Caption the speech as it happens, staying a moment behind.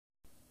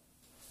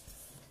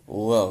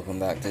Welcome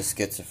back to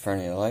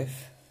Schizophrenia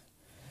Life.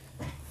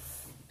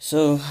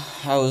 So,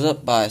 I was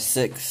up by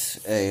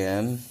 6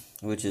 a.m.,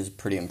 which is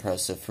pretty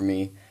impressive for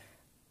me,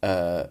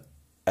 at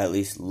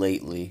least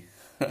lately.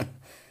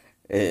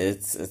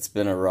 It's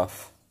been a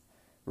rough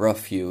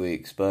few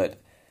weeks,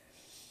 but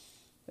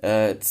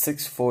it's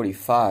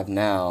 6:45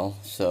 now,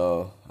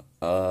 so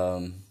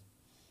I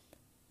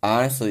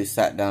honestly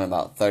sat down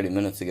about 30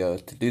 minutes ago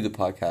to do the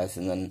podcast,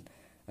 and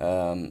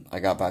then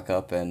I got back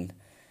up and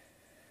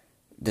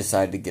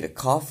decided to get a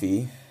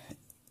coffee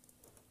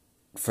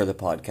for the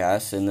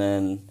podcast, and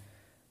then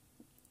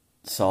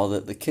saw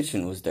that the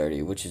kitchen was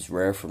dirty, which is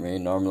rare for me.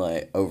 Normally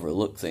I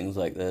overlook things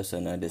like this,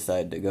 and I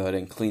decided to go ahead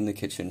and clean the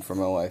kitchen for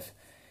my wife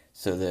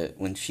so that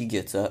when she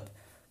gets up,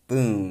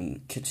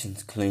 boom,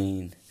 kitchen's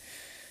clean.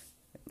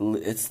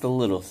 It's the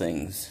little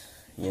things,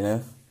 you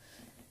know?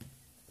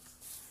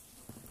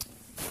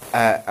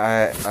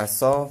 I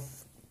saw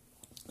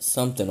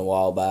something a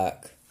while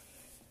back.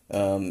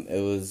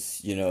 It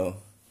was, it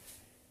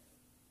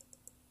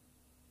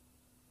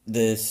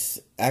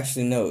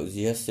was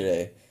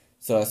yesterday.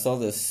 So I saw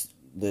this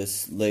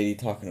lady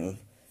talking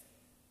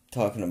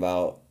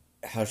about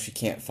how she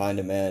can't find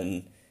a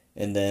man,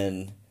 and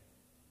then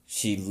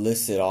she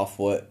listed off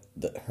what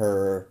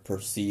her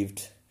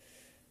perceived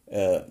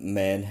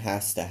man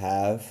has to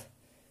have,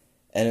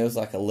 and it was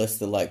like a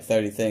list of like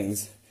 30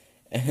 things,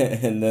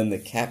 and then the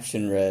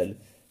caption read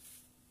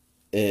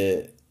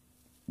the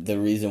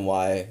reason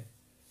why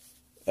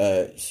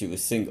she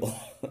was single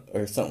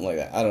or something like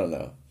that. I don't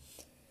know.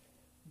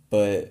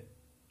 But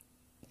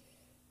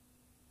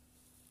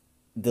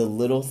the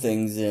little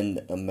things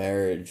in a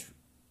marriage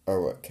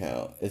are what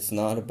count. It's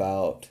not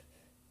about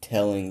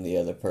telling the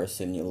other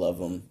person you love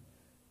them,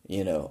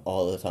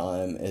 all the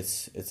time.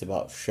 It's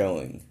about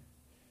showing.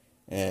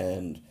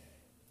 And,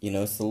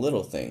 it's the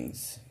little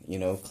things,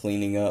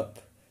 cleaning up.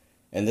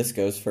 And this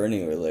goes for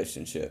any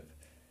relationship,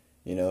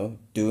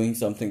 doing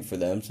something for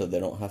them so they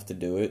don't have to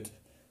do it.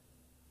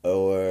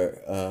 Or,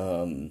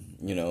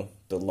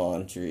 the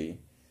laundry,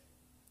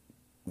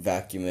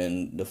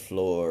 vacuuming the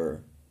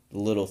floor,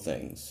 little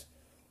things,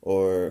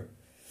 or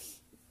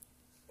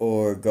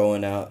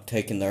going out,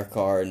 taking their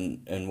car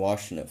and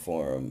washing it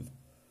for them,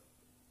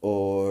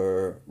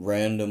 or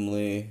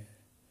randomly,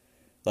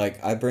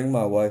 like, I bring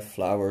my wife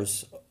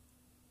flowers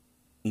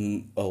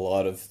a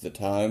lot of the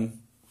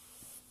time,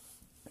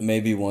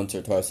 maybe once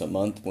or twice a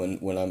month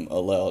when I'm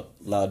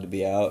allowed to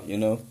be out,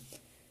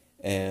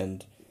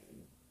 and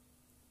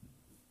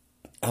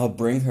I'll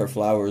bring her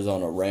flowers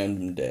on a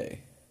random day.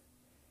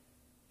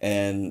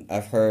 And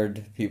I've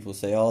heard people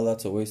say, oh,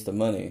 that's a waste of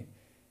money.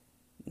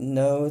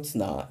 No, it's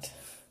not.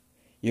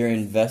 You're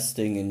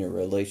investing in your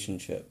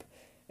relationship.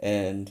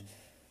 And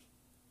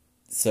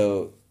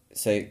so,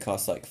 say it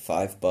costs like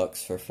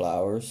 $5 for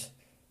flowers.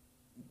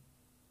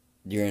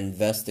 You're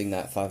investing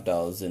that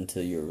 $5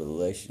 into your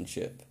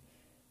relationship.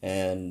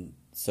 And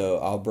so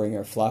I'll bring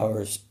her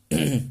flowers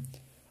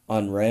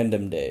on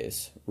random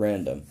days.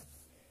 Random.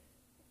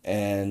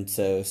 And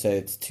so, say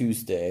it's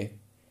Tuesday,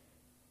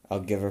 I'll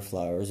give her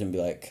flowers and be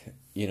like,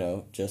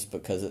 just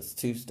because it's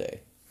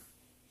Tuesday.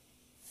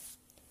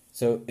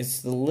 So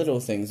it's the little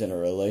things in a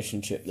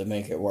relationship that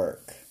make it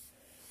work.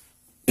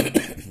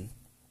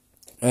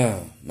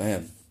 Oh,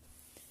 man.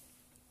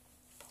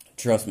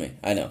 Trust me,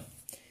 I know.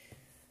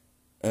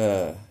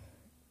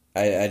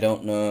 I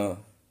don't know.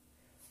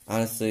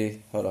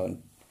 Honestly, hold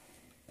on.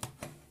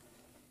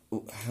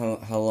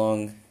 How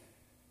long?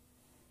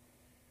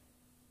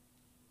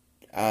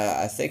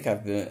 I think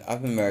I've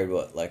been married,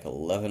 like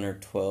 11 or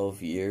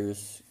 12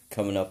 years,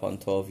 coming up on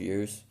 12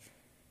 years.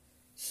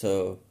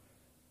 So,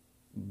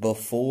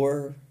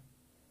 before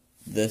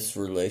this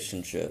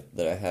relationship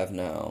that I have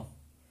now,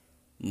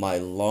 my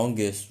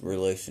longest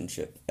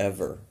relationship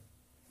ever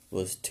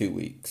was 2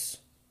 weeks.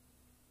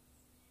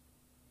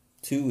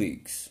 2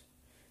 weeks.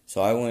 So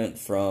I went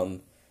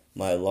from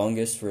my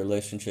longest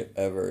relationship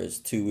ever is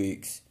 2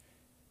 weeks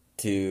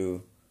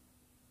to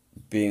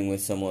being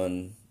with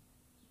someone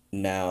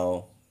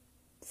now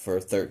for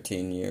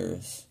 13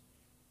 years,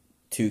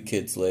 2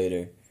 kids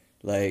later.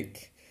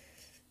 Like,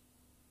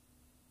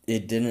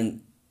 it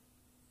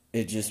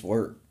just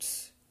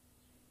works.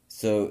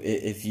 So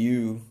if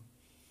you,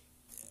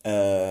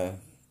 a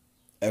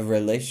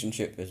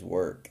relationship is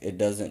work. It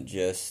doesn't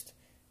just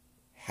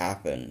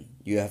happen.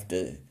 You have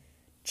to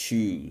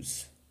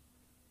choose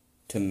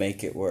to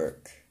make it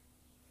work.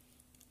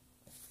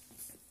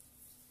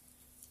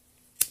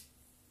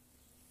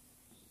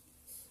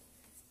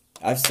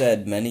 I've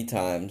said many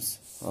times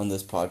on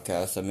this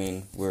podcast, I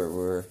mean,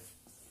 we're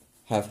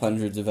have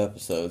hundreds of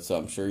episodes, so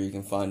I'm sure you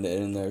can find it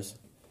in there's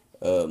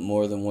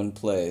more than one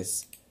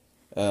place.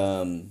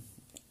 That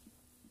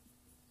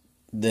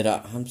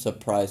I'm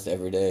surprised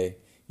every day,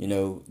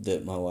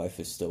 that my wife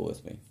is still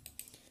with me,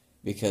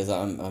 because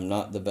I'm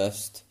not the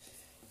best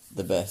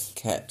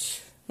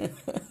catch,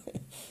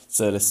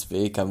 so to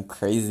speak. I'm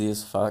crazy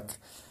as fuck.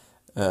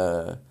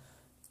 I'm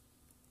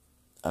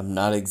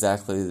not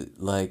exactly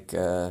like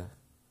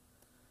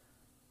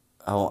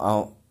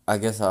I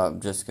guess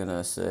I'm just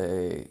gonna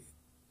say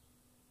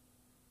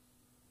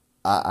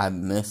I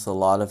miss a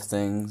lot of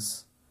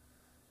things,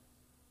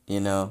 you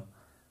know,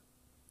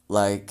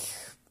 like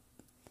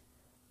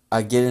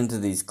I get into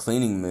these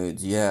cleaning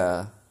moods,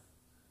 yeah,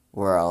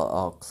 where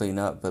I'll clean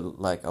up, but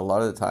like a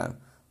lot of the time,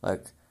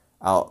 like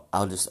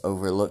I'll just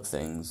overlook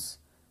things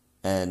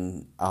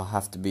and I'll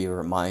have to be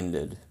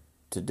reminded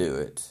to do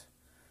it.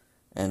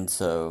 And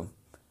so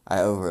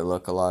I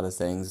overlook a lot of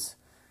things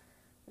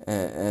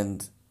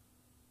and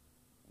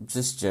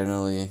just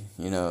generally,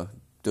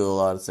 do a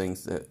lot of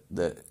things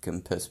that can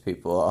piss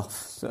people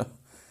off.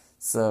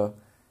 So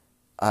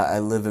I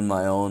live in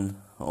my own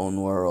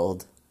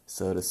world,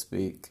 so to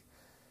speak.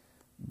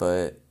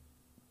 But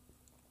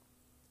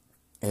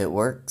it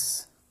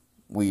works.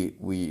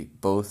 We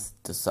both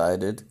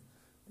decided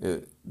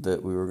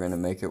that we were going to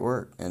make it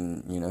work,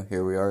 and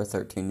here we are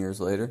 13 years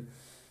later,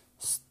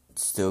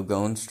 still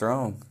going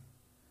strong.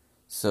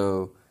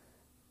 So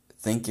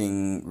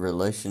thinking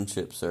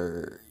relationships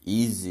are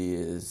easy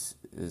is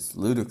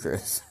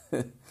ludicrous.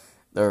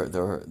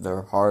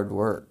 they're hard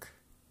work,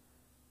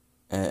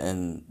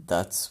 and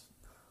that's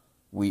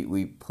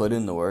we put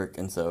in the work,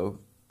 and so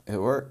it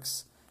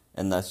works.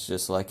 And that's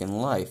just like in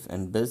life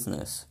and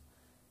business.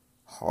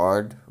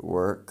 Hard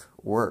work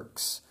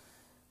works.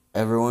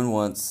 Everyone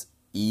wants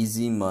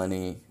easy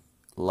money,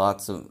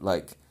 lots of,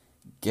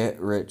 get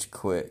rich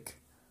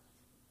quick.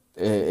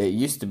 It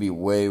used to be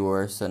way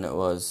worse than it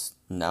was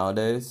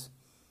nowadays.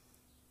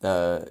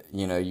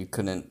 You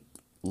couldn't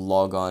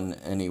log on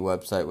any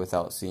website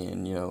without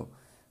seeing,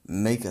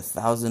 make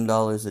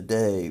 $1,000 a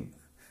day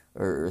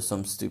or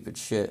some stupid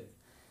shit.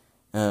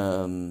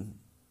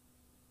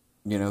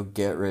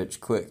 Get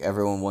rich quick.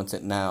 Everyone wants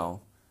it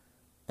now.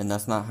 And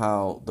that's not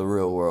how the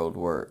real world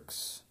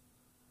works.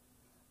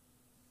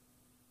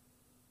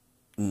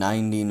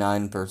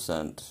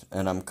 99%,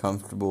 and I'm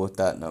comfortable with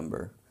that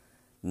number.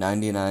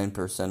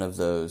 99% of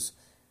those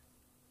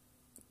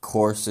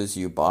courses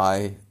you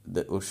buy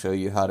that will show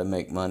you how to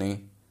make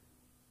money,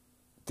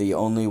 the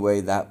only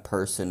way that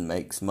person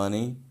makes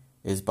money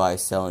is by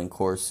selling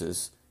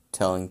courses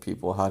telling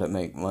people how to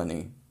make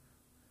money.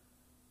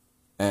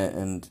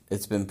 And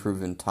it's been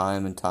proven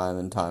time and time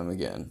and time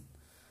again.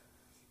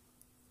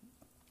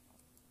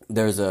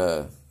 There's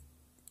I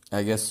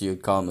guess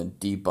you'd call him a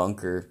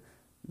debunker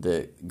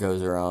that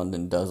goes around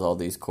and does all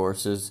these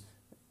courses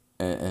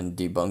and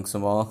debunks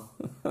them all.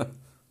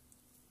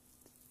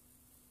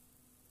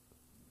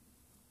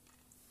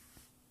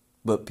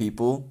 But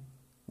people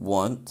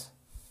want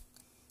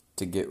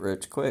to get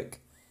rich quick.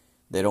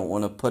 They don't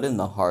want to put in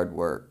the hard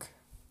work.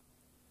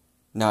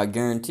 Now, I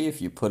guarantee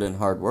if you put in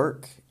hard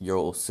work,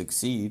 you'll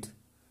succeed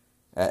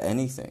at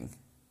anything.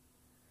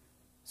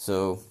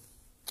 So,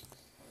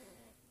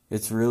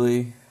 it's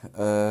really,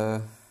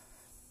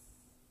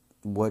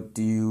 what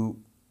do you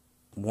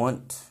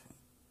want?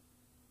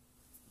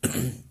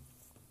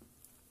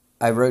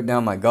 I wrote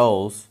down my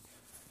goals,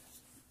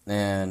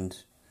 and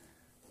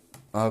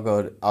I'll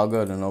go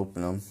ahead and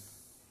open them.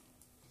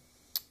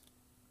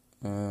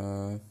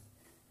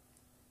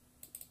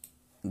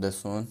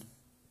 This one.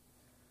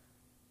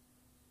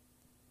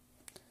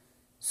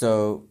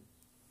 So,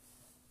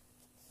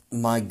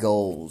 my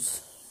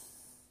goals.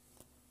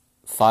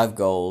 5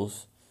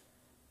 goals.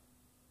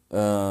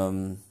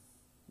 It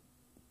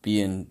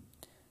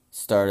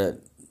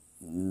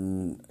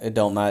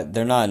don't matter.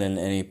 They're not in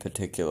any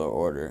particular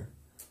order,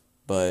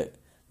 but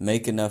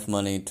make enough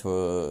money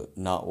to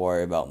not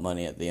worry about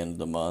money at the end of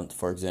the month.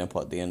 For example,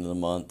 at the end of the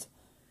month,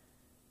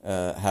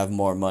 have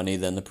more money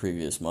than the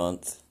previous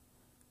month.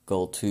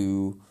 Goal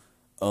 2,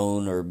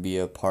 own or be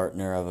a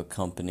partner of a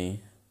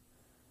company.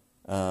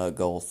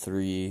 Goal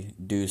 3,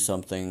 do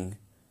something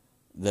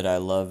that I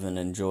love and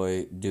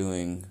enjoy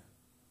doing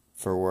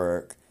for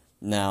work.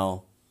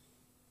 Now,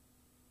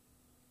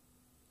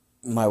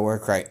 my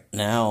work right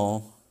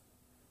now,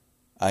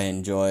 I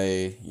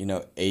enjoy,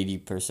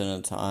 80%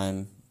 of the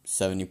time,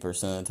 70%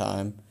 of the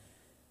time,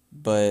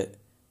 but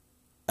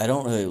I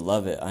don't really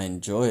love it. I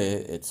enjoy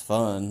it. It's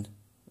fun.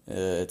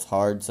 It's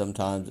hard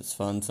sometimes. It's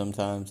fun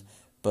sometimes,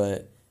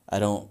 but I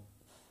don't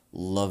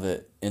love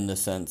it in the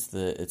sense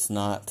that it's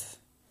not.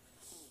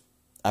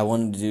 I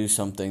wanted to do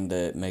something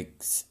that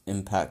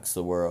impacts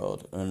the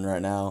world, and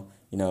right now,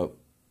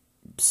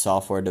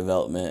 software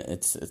development,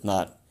 it's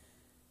not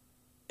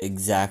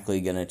exactly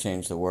gonna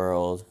change the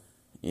world,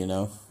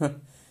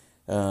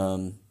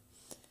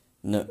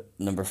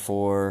 Number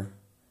 4,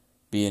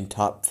 be in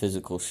top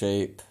physical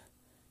shape.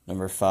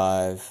 Number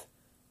 5,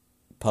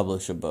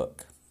 publish a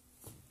book.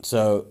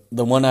 So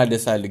the one I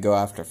decided to go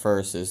after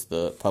first is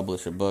the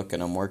publish a book,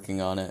 and I'm working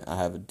on it. I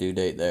have a due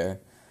date there.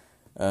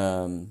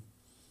 But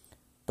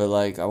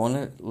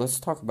let's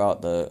talk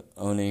about the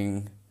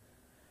own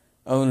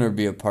or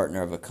be a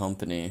partner of a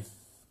company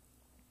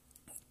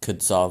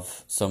could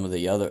solve some of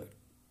the other,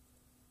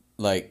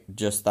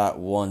 just that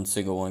one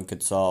single one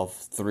could solve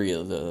 3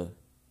 of them,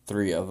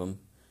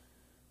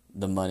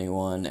 the money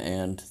one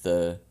and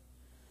the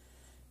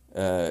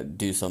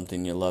do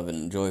something you love and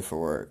enjoy for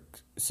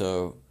work.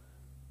 So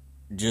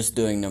just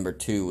doing number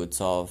 2 would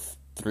solve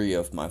 3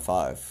 of my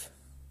 5.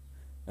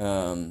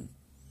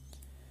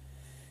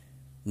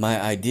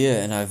 My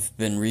idea, and I've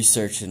been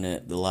researching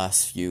it the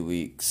last few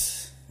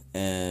weeks,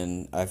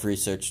 and I've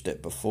researched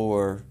it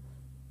before,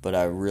 but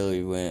I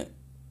really went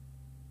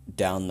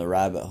down the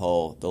rabbit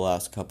hole the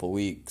last couple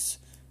weeks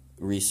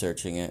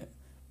researching it.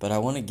 But I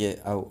want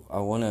to I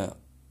want to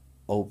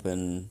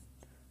open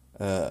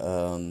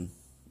a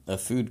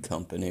food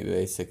company,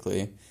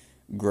 basically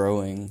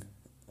growing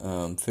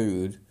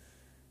food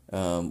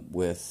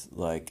with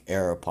like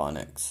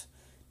aeroponics.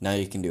 Now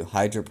you can do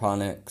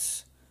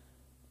hydroponics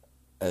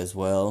as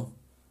well,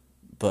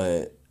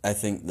 but I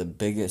think the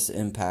biggest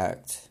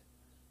impact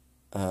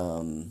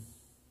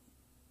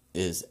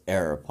is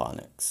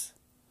aeroponics.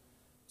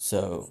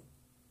 So,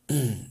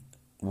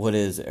 what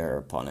is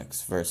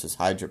aeroponics versus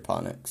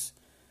hydroponics?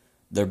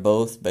 They're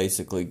both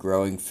basically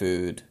growing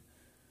food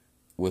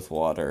with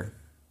water,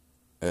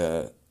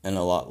 and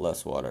a lot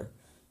less water.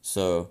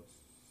 So,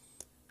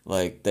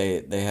 like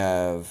they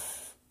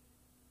have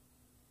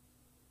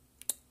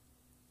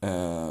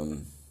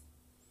um,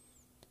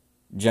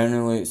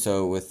 generally.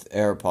 So with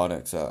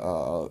aeroponics,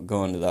 I'll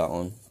go into that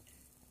one.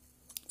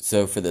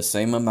 So for the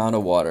same amount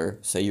of water,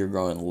 say you're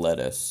growing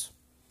lettuce,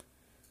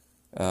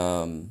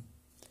 um,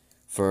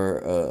 for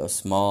a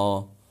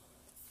small,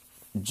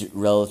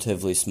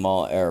 relatively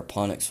small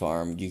aeroponics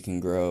farm, you can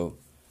grow,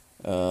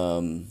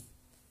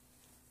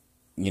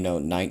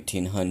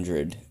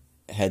 1,900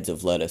 heads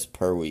of lettuce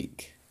per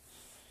week.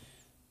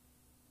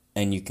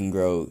 And you can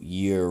grow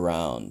year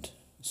round.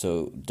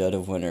 So dead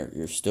of winter,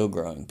 you're still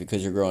growing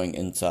because you're growing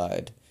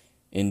inside,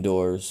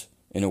 indoors,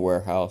 in a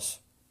warehouse.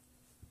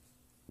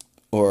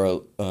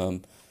 Or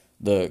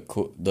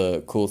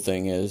the cool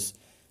thing is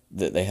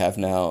that they have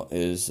now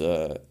is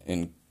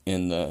in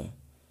the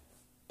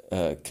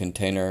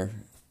container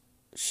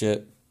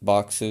ship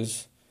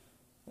boxes,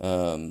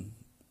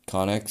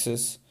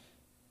 connexes,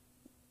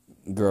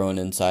 growing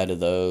inside of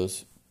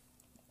those.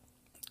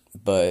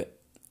 But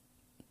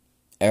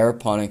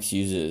aeroponics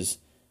uses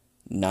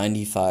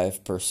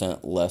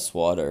 95% less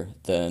water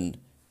than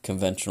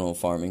conventional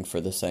farming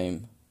for the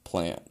same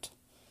plant.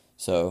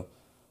 So,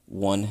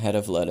 one head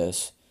of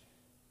lettuce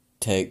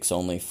takes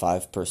only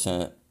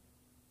 5%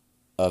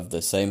 of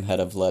the same head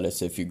of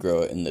lettuce if you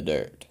grow it in the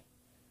dirt.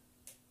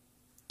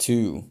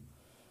 2,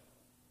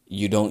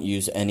 you don't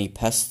use any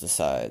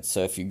pesticides.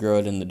 So if you grow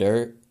it in the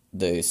dirt,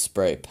 they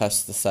spray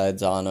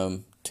pesticides on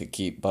them to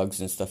keep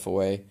bugs and stuff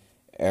away.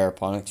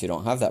 Aeroponics, you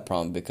don't have that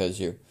problem because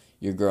you're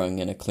growing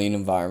in a clean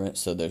environment,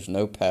 so there's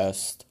no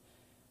pest,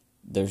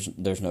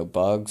 there's no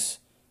bugs,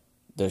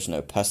 there's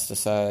no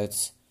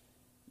pesticides.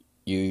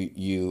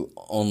 You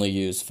only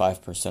use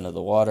 5% of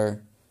the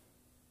water.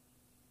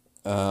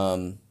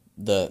 The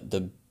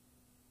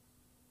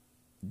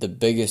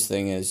biggest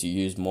thing is you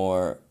use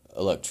more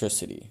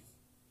electricity.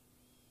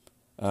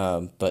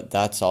 But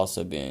that's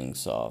also being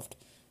solved.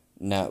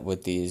 Now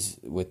with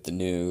the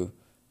new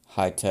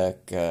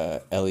high-tech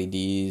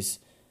LEDs,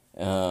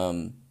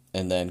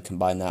 and then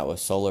combine that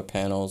with solar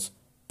panels,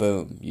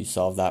 boom, you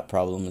solve that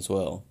problem as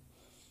well.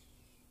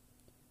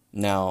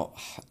 Now,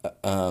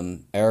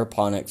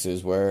 aeroponics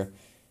is where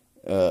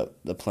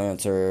the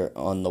plants are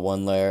on the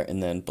one layer,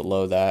 and then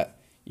below that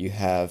you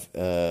have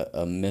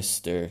a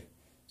mister,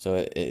 so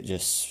it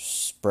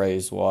just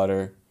sprays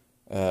water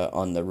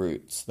on the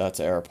roots. That's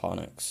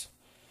aeroponics.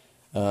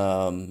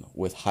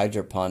 With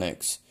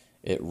hydroponics,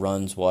 it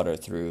runs water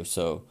through,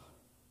 so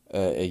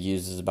it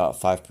uses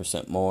about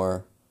 5%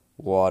 more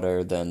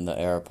water than the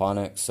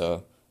aeroponics,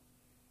 so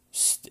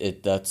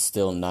that's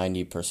still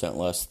 90%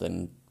 less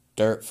than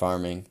dirt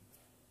farming.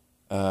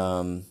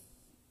 But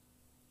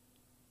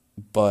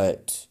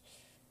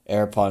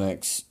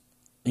aeroponics,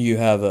 you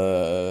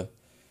have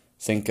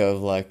think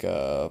of like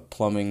a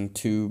plumbing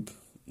tube,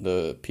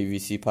 the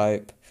PVC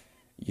pipe.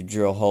 You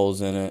drill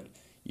holes in it,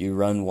 you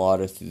run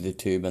water through the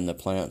tube, and the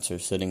plants are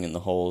sitting in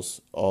the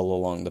holes all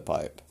along the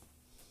pipe.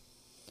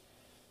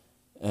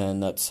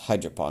 And that's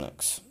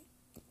hydroponics.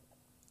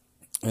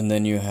 And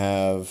then you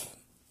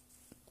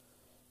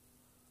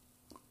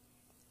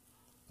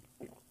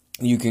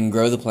can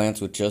grow the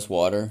plants with just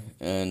water,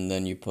 and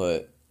then you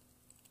put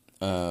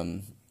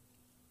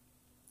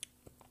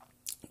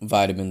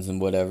vitamins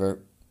and whatever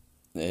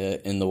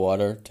in the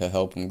water to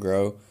help them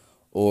grow,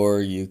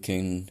 or you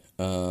can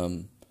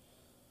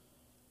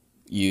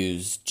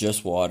use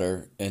just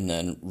water, and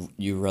then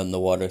you run the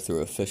water through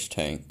a fish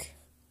tank,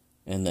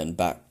 and then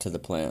back to the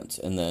plants,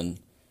 and then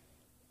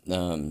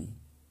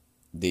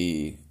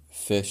the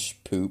fish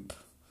poop,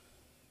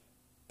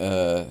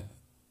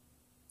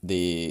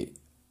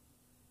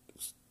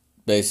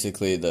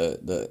 basically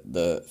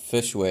the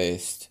fish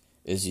waste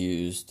is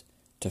used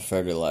to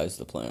fertilize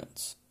the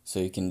plants. So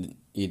you can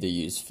either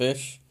use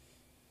fish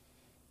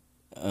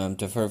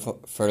to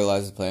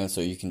fertilize the plants,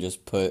 or you can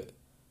just put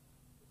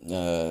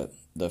the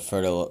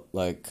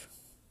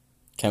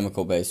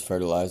chemical-based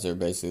fertilizer,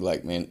 basically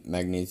like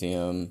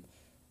magnesium,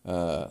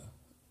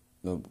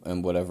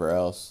 and whatever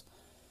else.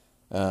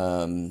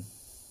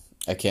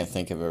 I can't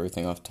think of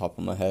everything off the top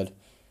of my head.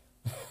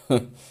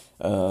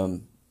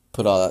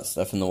 Put all that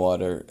stuff in the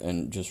water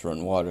and just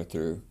run water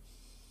through.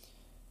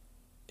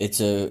 It's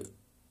a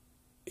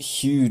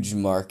huge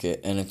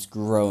market, and it's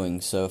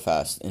growing so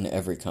fast in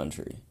every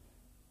country.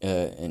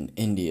 In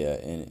India,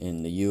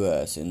 in the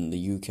US, in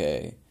the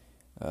UK,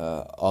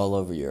 all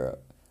over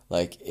Europe.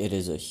 Like, it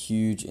is a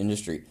huge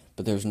industry,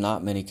 but there's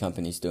not many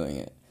companies doing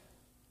it.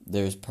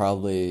 There's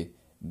probably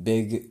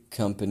big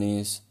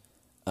companies.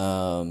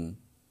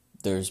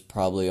 There's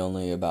probably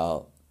only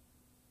about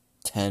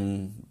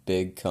 10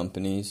 big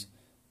companies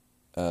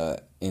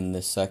in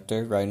this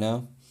sector right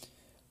now.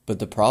 But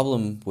the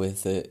problem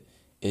with it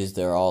is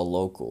they're all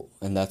local,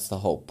 and that's the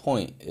whole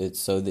point. It's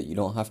so that you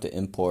don't have to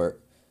import,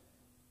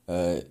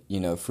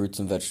 fruits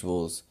and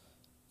vegetables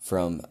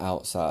from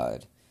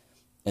outside.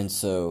 And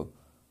so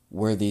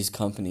where these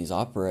companies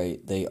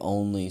operate, they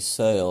only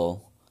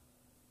sell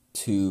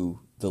to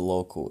the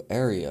local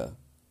area.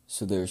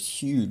 So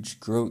there's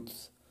huge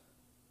growth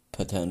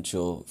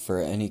potential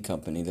for any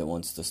company that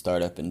wants to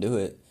start up and do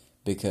it,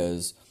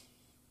 because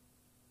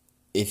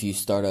if you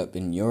start up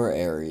in your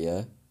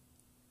area,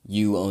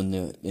 you own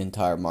the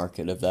entire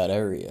market of that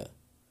area.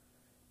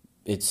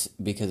 It's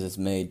because it's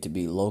made to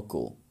be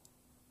local.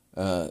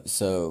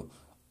 So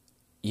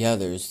yeah,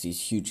 there's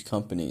these huge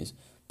companies,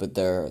 but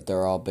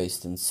they're all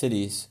based in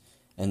cities,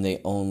 and they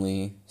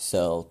only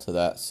sell to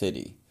that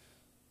city.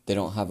 They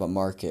don't have a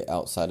market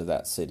outside of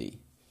that city.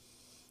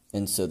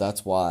 And so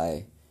that's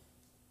why,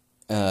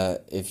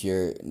 if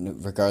you're,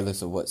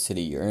 regardless of what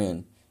city you're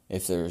in,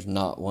 if there's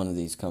not one of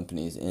these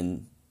companies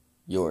in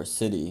your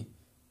city,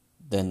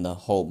 then the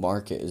whole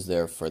market is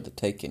there for the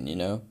taking,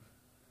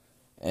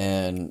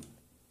 And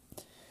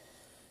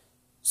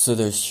so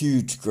there's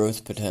huge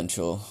growth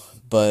potential,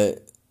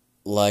 but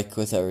like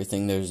with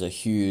everything, there's a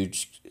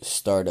huge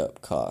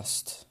startup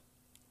cost.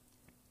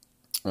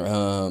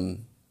 I've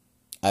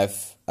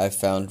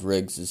found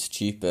rigs as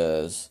cheap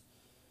as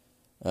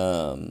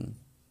I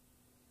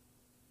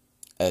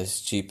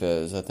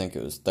think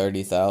it was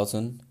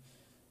 30,000,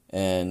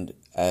 and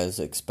as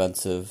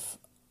expensive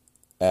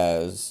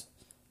as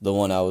the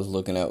one I was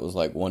looking at was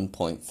like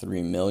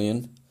 1.3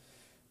 million.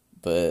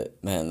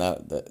 But man,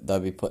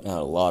 that'd be putting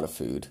out a lot of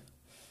food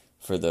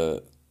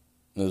it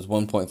was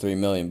 1.3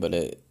 million, but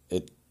it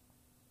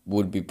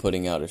would be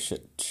putting out a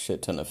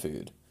shit ton of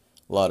food.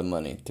 A lot of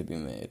money to be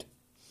made.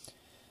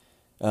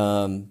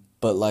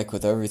 But like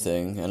with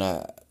everything, and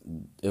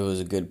it was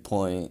a good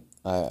point.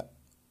 I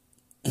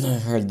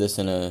heard this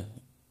in a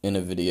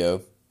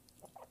video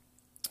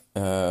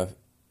the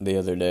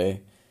other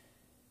day.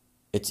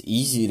 It's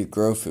easy to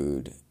grow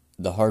food.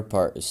 The hard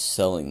part is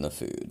selling the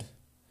food.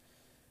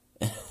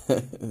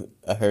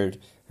 I heard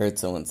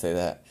someone say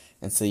that.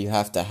 And so you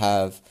have to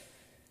have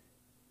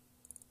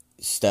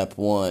step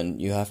one,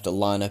 you have to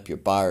line up your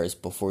buyers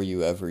before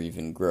you ever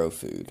even grow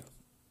food.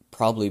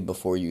 Probably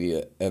before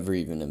you ever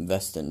even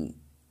invest in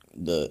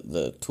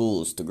the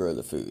tools to grow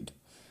the food.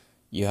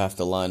 You have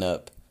to line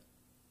up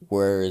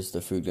where is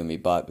the food going to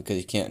be bought, because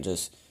you can't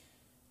just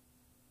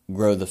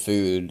grow the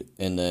food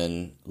and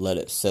then let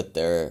it sit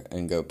there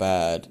and go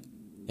bad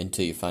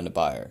until you find a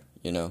buyer,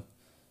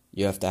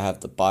 You have to have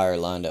the buyer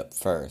lined up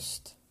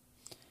first.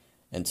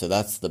 And so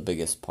that's the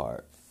biggest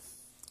part.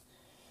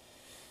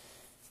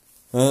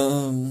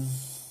 And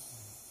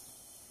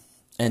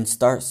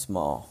start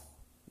small.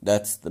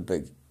 That's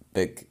the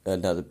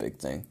another big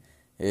thing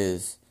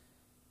is,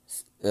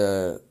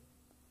 I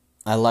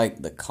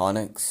like the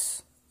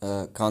Connex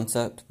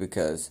concept,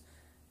 because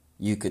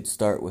you could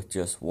start with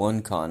just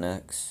one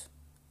Connex,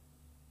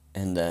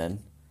 and then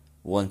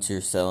once you're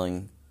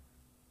selling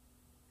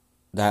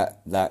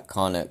that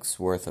Connex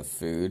worth of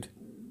food,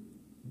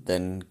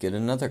 then get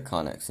another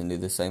Connex and do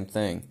the same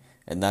thing.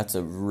 And that's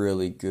a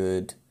really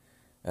good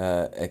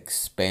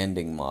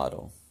expanding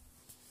model.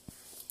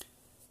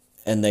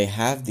 And they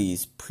have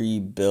these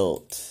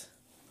pre-built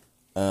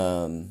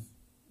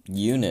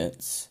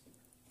units,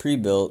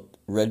 pre-built,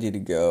 ready to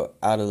go,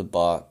 out of the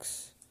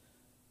box.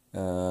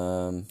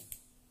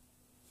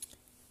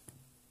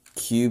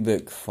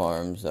 Cubic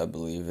Farms, I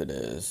believe it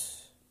is.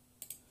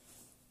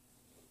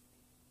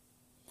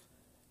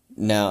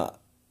 Now,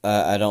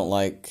 I don't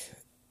like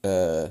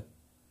the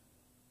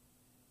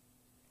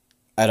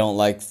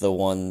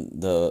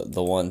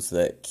ones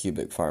that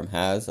Cubic Farm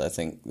has. I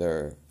think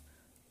they're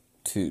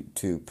too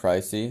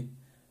pricey.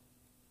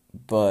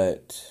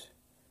 But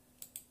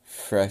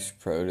Fresh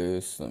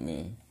Produce,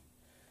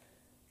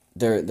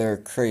 they're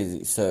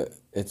crazy. So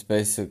it's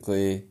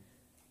basically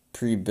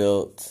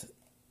pre-built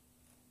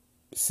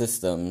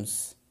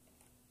systems.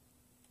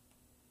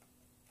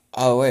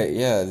 Oh wait,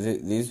 yeah,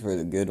 these were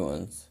the good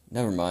ones.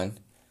 Never mind.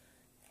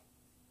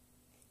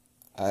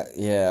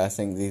 I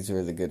think these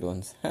were the good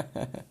ones.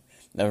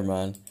 Never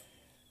mind.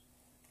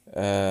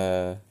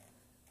 Oh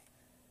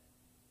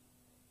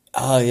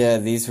yeah,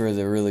 these were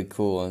the really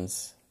cool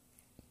ones.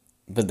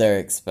 But they're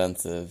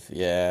expensive,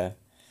 yeah.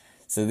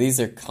 So these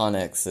are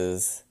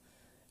Connexes,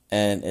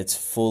 and it's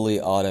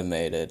fully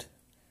automated.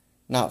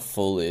 Not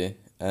fully.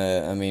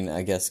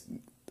 I guess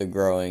the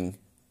growing.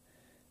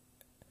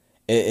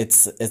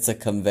 It's a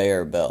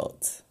conveyor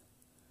belt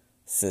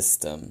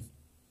system.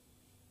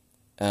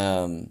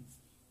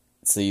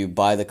 So you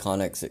buy the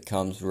Connex, it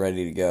comes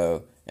ready to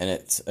go, and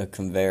it's a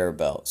conveyor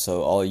belt.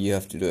 So all you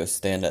have to do is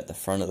stand at the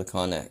front of the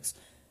Connex,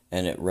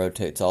 and it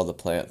rotates all the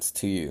plants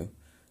to you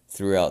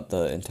throughout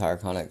the entire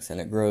Connex,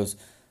 and it grows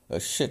a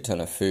shit ton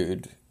of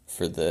food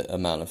for the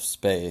amount of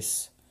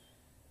space.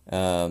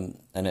 And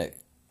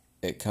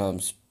it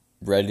comes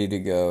ready to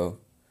go.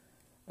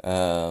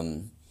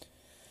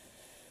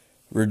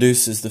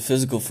 Reduces the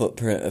physical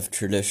footprint of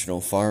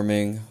traditional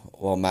farming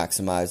while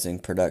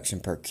maximizing production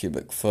per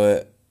cubic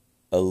foot.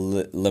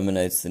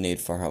 Eliminates the need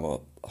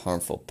for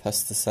harmful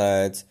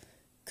pesticides.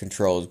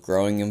 Controls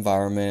growing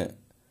environment.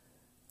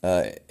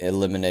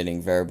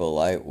 Eliminating variable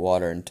light,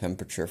 water, and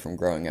temperature from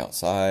growing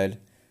outside.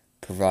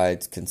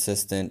 Provides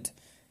consistent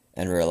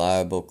and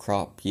reliable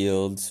crop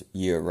yields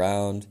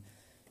year-round.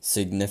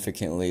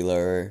 Significantly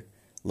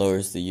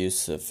lowers the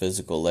use of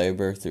physical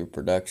labor through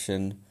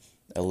production.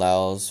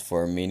 Allows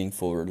for a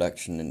meaningful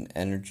reduction in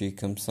energy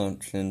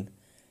consumption.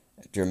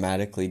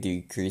 Dramatically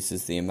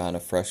decreases the amount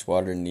of fresh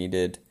water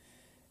needed.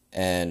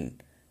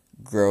 And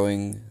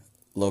growing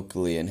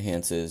locally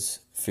enhances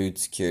food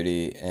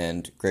security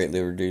and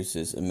greatly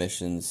reduces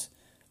emissions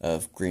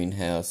of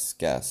greenhouse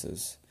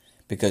gases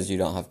because you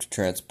don't have to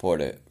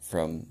transport it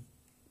from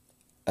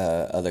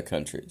other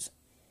countries.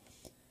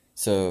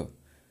 So,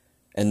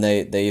 and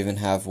they even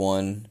have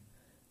one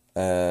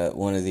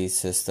of these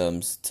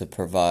systems to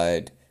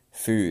provide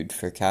food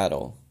for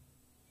cattle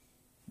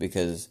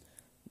because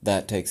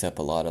that takes up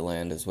a lot of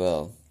land as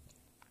well.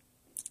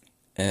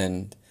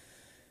 And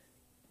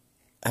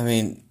I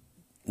mean,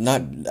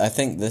 I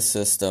think this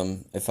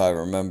system, if I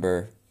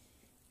remember,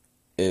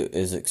 it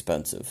is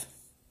expensive.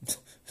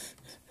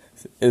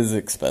 Is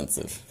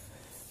expensive.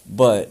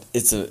 But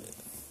it's a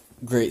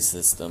great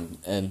system,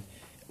 and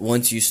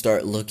once you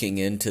start looking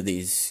into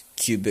these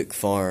cubic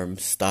farm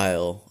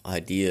style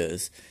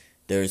ideas,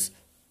 there's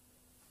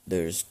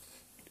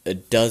a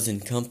dozen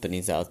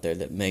companies out there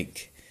that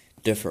make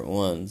different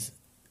ones,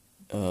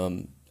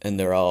 and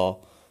they're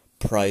all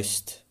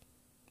priced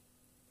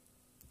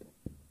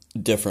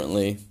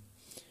differently.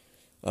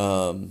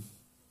 I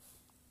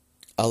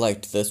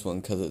liked this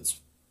one because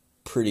it's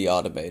pretty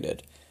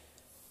automated.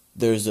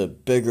 There's a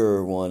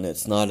bigger one.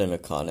 It's not in a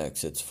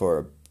Connex. It's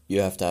for,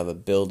 you have to have a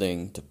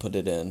building to put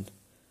it in,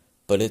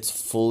 but it's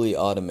fully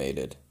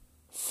automated.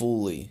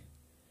 Fully.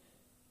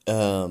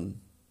 And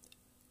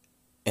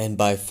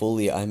by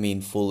fully, I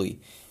mean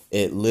fully.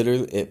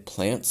 It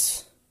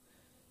plants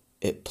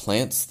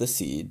the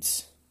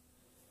seeds,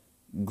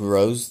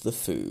 grows the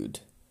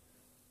food,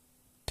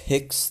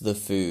 picks the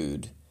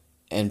food,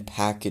 and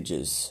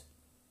packages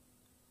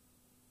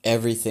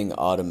everything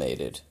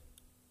automated.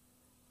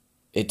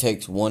 It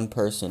takes one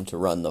person to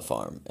run the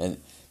farm.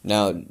 And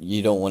now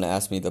you don't want to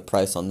ask me the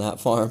price on that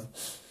farm.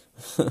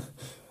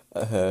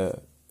 I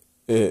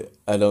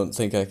don't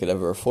think I could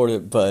ever afford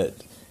it, but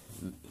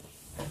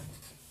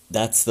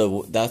that's the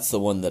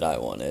one that I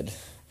wanted.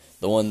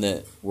 The one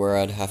where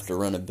I'd have to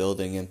run a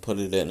building and put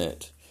it in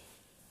it.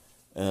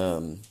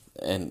 And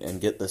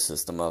get the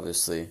system,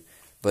 obviously.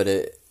 But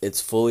it's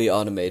fully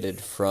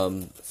automated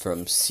from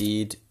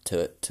seed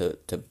to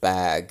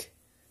bag.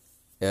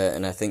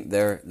 And I think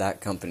that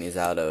company's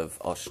out of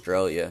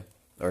Australia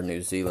or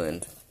New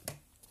Zealand.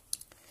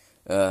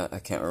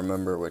 I can't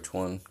remember which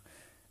one.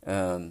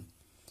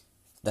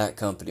 That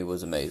company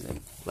was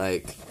amazing.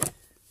 Like,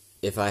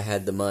 if I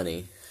had the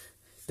money,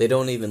 they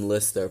don't even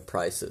list their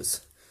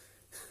prices.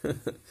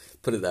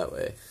 Put it that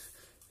way.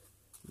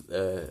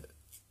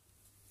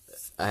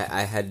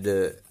 I had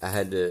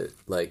to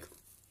like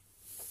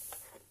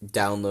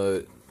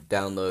download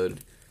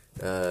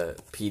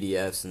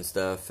PDFs and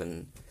stuff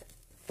and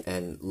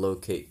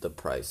locate the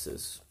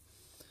prices.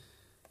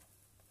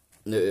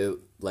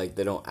 Like,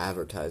 they don't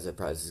advertise the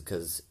prices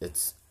because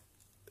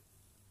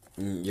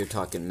you're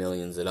talking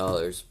millions of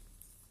dollars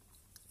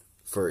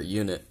for a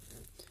unit.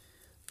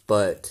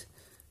 But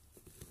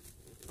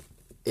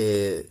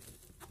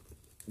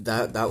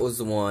that was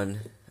the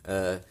one.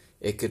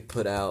 It could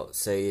put out,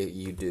 say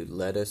you do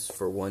lettuce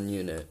for 1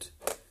 unit,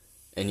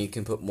 and you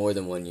can put more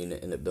than 1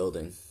 unit in a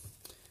building.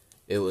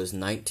 It was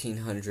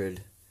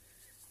 1,900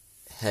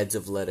 heads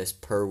of lettuce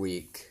per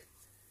week,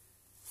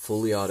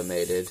 fully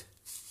automated.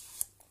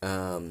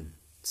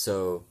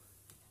 So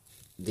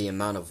the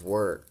amount of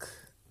work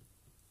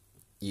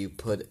you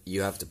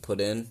have to put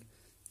in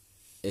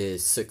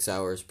is 6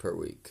 hours per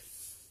week.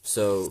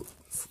 So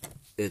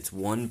it's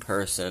one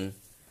person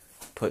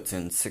puts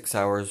in 6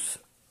 hours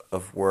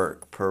of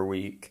work per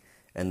week,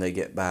 and they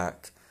get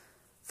back,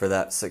 for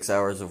that 6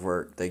 hours of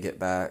work, they get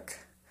back,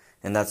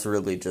 and that's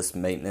really just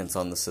maintenance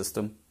on the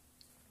system.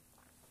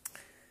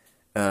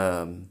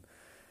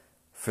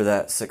 For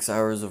that 6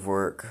 hours of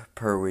work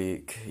per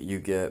week, you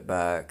get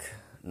back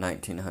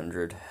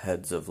 1,900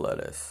 heads of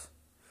lettuce.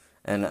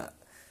 And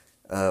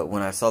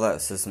when I saw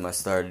that system, I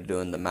started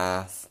doing the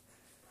math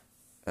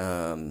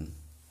on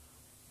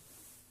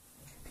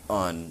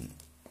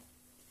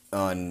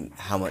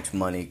how much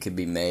money could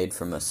be made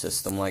from a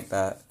system like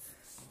that,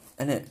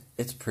 and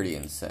it's pretty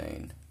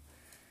insane.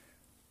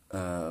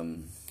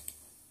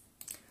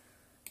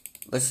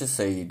 Let's just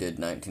say you did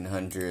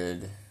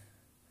 1,900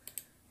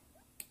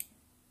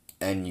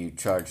 and you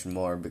charge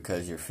more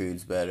because your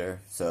food's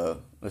better.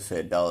 So let's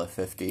say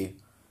 $1.50.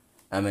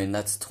 I mean,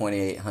 that's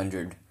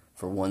 $2,800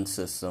 for one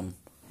system,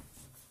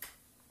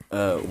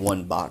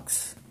 one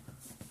box.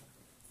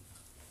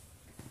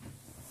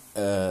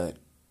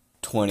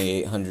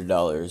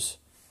 $2,800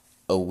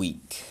 a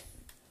week.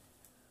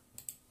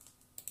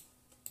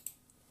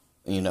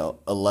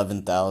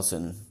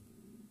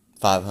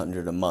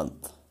 11,500 a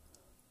month.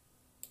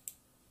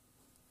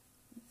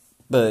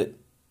 But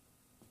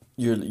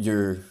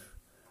you're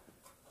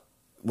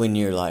when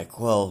you're like,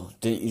 well,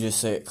 didn't you just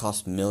say it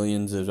cost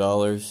millions of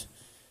dollars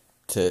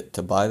to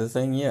buy the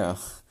thing? Yeah.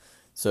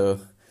 So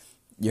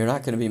you're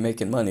not going to be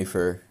making money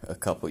for a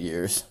couple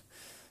years.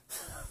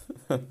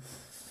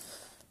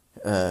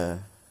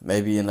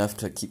 Maybe enough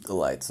to keep the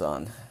lights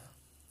on.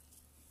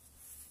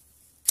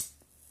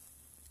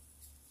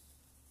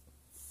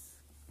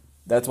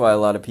 That's why a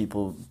lot of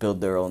people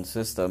build their own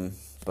system,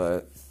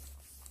 but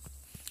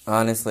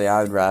honestly,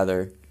 I would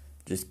rather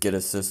just get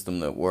a system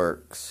that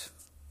works.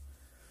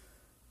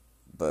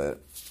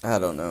 But I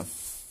don't know.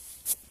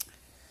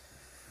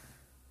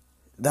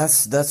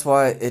 That's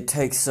why it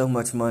takes so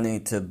much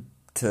money to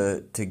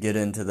get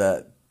into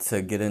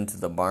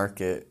the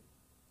market,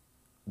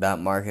 that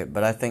market.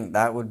 But I think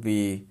that would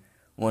be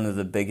one of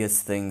the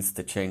biggest things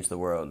to change the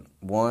world.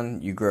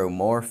 One, you grow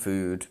more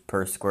food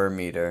per square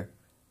meter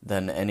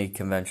than any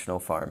conventional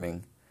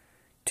farming.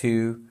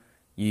 Two,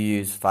 you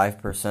use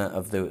 5%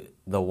 of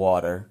the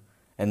water,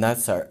 and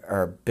that's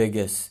our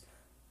biggest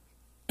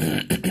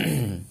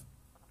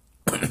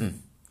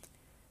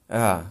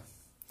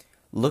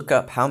look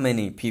up how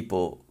many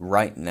people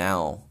right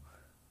now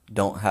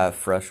don't have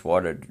fresh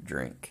water to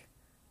drink.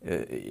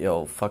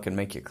 It'll fucking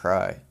make you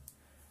cry.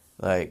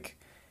 Like,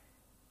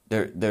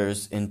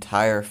 there's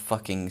entire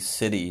fucking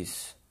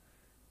cities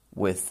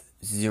with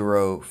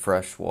zero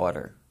fresh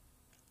water.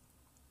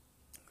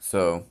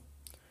 So,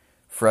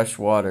 fresh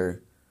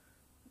water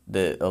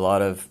that a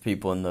lot of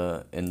people in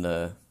the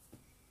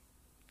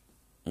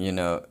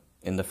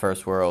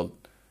first world,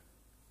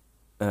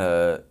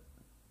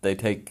 they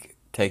take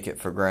it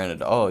for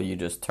granted. Oh, you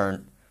just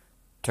turn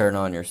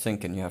on your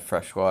sink and you have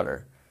fresh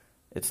water.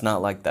 It's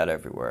not like that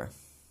everywhere.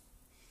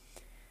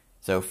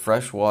 So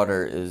fresh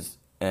water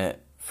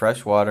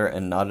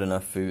and not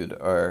enough food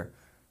are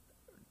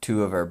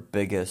two of our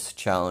biggest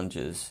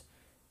challenges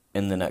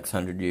in the next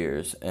 100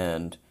 years,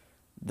 and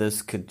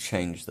this could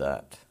change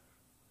that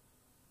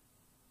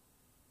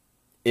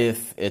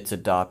if it's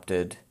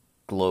adopted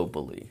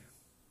globally.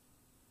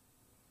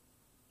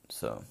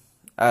 So,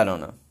 I don't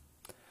know.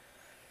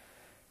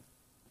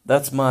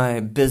 That's my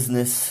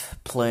business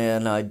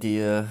plan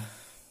idea.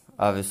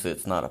 Obviously,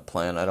 it's not a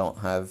plan. I don't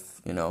have,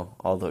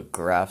 all the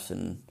graphs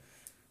and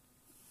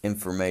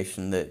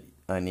information that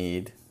I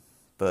need.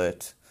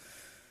 But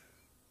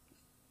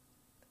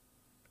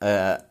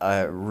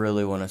I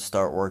really want to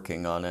start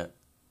working on it.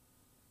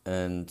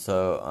 And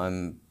so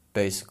I'm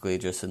basically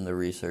just in the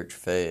research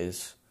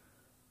phase.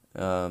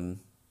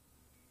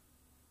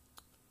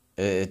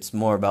 It's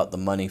more about the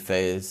money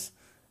phase.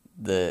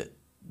 That's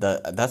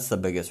the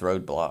biggest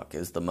roadblock,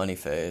 is the money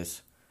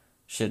phase.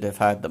 Should have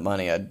had the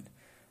money, I'd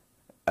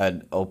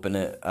open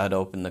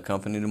the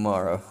company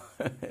tomorrow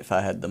if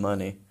I had the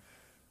money.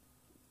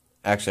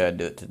 Actually, I'd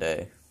do it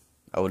today.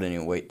 I wouldn't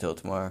even wait till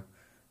tomorrow.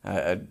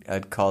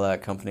 I'd call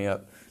that company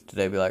up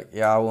today, be like,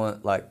 yeah, I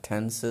want like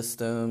 10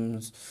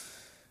 systems.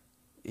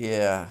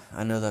 Yeah,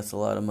 I know that's a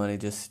lot of money.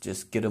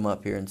 Just get them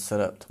up here and set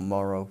up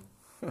tomorrow.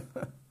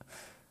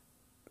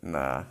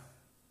 Nah.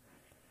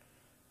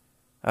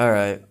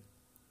 Alright.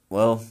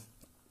 Well,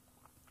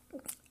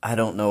 I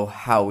don't know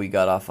how we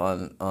got off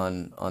on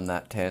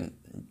that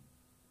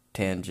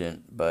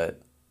tangent,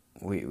 but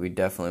we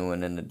definitely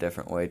went in a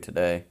different way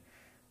today.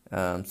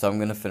 So I'm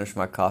going to finish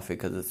my coffee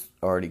because it's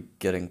already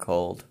getting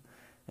cold.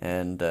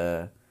 And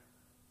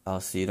I'll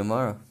see you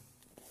tomorrow.